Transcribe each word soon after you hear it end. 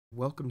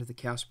Welcome to the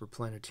Casper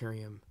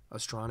Planetarium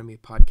Astronomy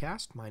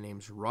Podcast. My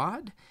name's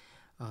Rod.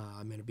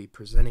 I'm going to be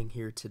presenting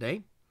here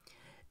today.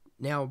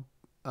 Now,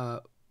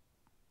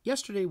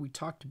 yesterday we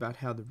talked about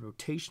how the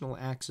rotational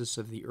axis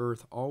of the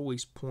Earth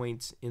always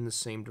points in the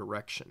same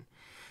direction.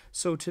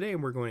 So today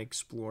we're going to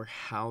explore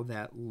how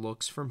that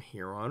looks from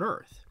here on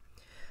Earth.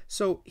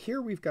 So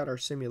here we've got our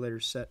simulator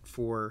set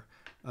for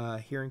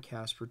here in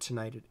Casper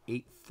tonight at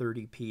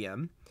 8:30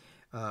 p.m.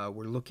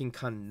 We're looking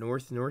kind of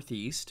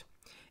north-northeast.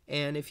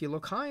 And if you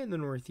look high in the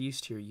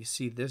northeast here, you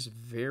see this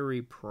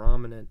very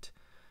prominent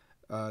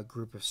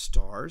group of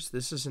stars.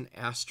 This is an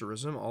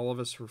asterism all of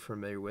us are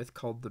familiar with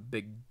called the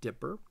Big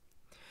Dipper.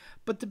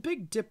 But the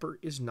Big Dipper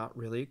is not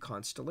really a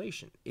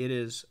constellation. It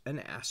is an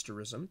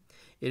asterism.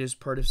 It is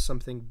part of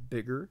something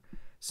bigger,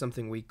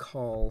 something we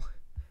call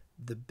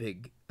the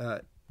Big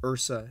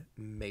Ursa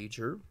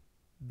Major,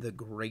 the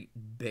Great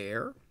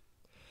Bear.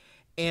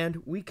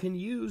 And we can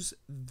use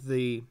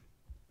the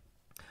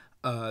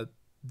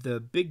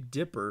Big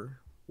Dipper,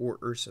 or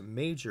Ursa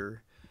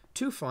Major,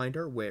 to find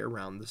our way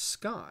around the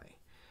sky.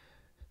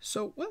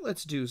 So what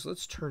let's do is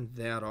let's turn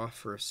that off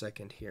for a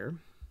second here.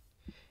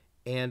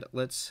 And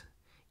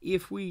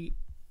if we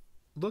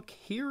look,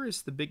 here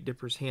is the Big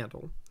Dipper's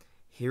handle.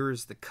 Here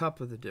is the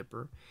cup of the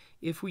Dipper.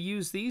 If we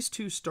use these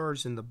two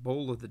stars in the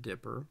bowl of the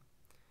Dipper,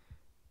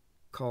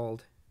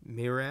 called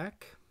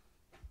Merak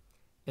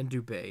and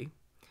Dubhe,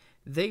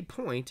 they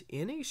point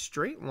in a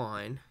straight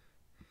line.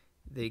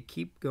 They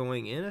keep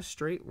going in a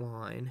straight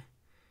line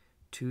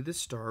to the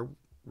star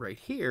right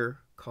here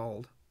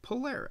called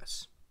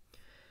Polaris.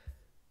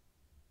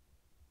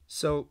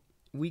 So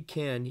we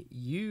can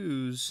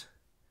use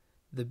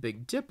the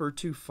Big Dipper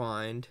to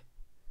find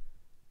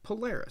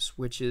Polaris,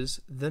 which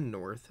is the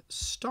North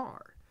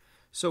Star.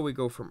 So we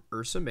go from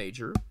Ursa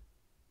Major,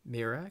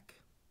 Merak,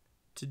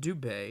 to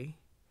Dubhe,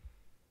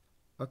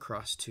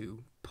 across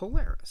to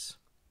Polaris.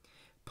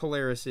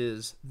 Polaris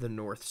is the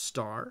North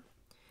Star.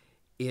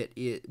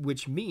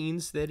 Which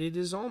means that it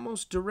is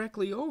almost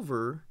directly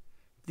over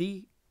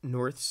the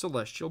North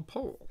Celestial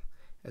Pole.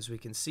 As we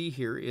can see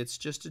here, it's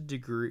just a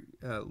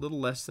little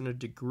less than a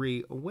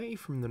degree away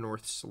from the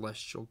North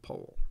Celestial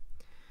Pole.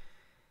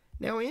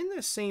 Now, in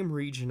the same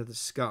region of the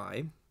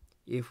sky,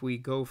 if we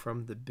go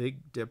from the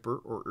Big Dipper,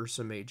 or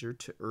Ursa Major,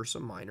 to Ursa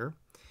Minor,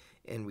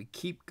 and we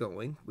keep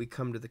going, we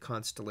come to the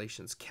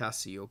constellations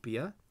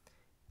Cassiopeia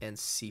and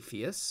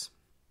Cepheus.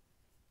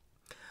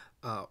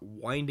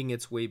 Winding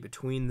its way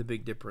between the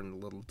Big Dipper and the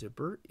Little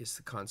Dipper is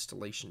the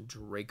constellation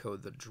Draco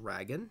the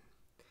Dragon.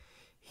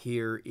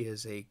 Here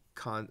is a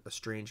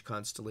strange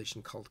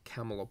constellation called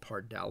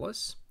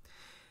Camelopardalis.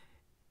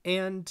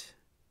 And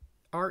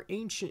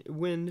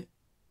when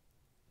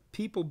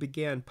people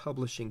began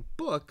publishing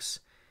books,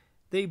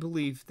 they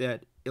believed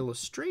that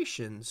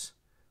illustrations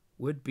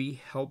would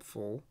be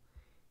helpful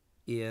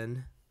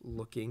in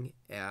looking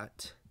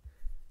at...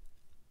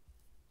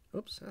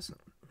 Oops, that's not...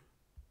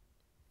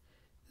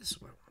 This is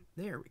what I want.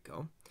 There we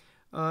go.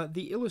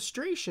 The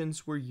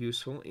illustrations were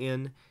useful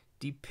in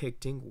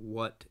depicting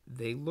what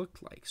they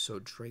looked like. So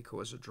Draco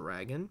is a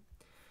dragon.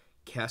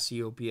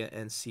 Cassiopeia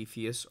and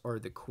Cepheus are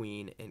the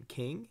queen and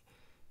king.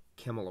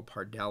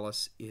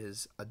 Camelopardalis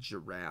is a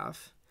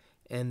giraffe.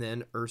 And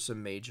then Ursa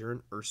Major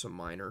and Ursa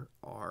Minor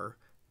are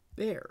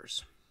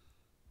bears.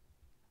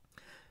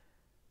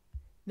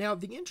 Now,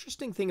 the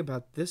interesting thing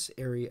about this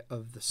area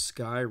of the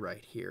sky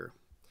right here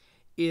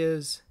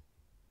is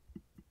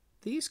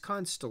these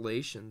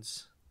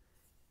constellations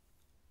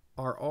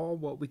are all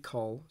what we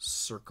call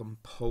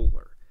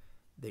circumpolar.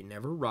 They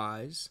never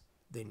rise,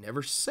 they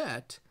never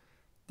set,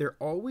 they're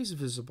always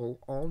visible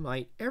all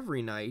night,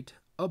 every night,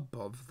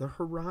 above the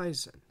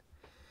horizon.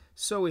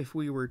 So if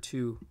we were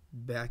to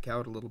back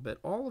out a little bit,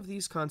 all of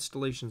these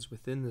constellations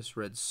within this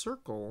red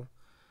circle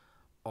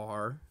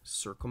are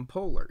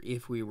circumpolar.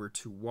 If we were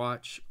to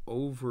watch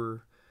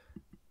over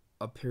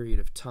a period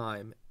of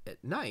time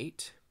at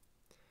night,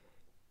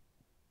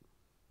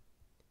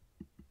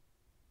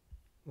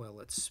 well,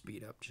 let's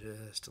speed up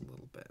just a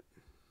little bit.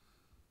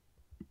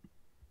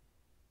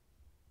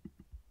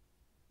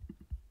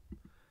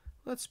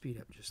 Let's speed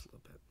up just a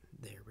little bit.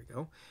 There we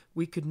go.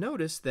 We could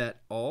notice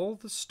that all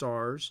the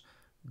stars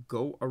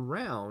go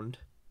around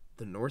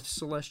the North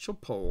Celestial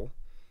Pole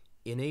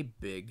in a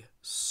big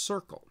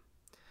circle.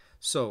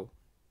 So,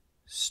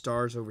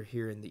 stars over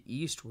here in the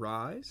east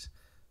rise,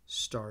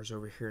 stars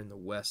over here in the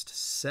west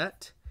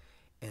set,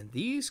 and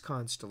these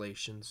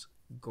constellations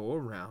go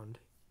around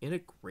in a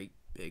great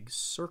big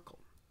circle.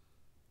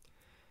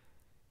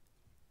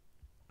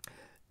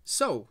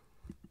 So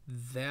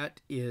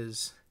that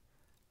is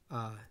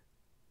a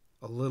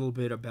little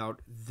bit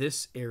about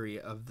this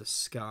area of the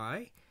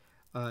sky.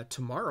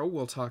 Tomorrow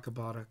we'll talk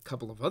about a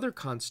couple of other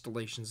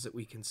constellations that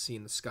we can see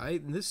in the sky.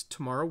 And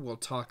tomorrow we'll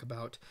talk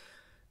about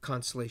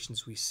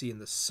constellations we see in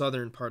the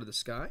southern part of the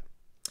sky.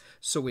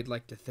 So we'd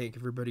like to thank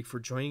everybody for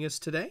joining us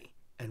today,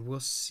 and we'll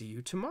see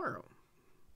you tomorrow.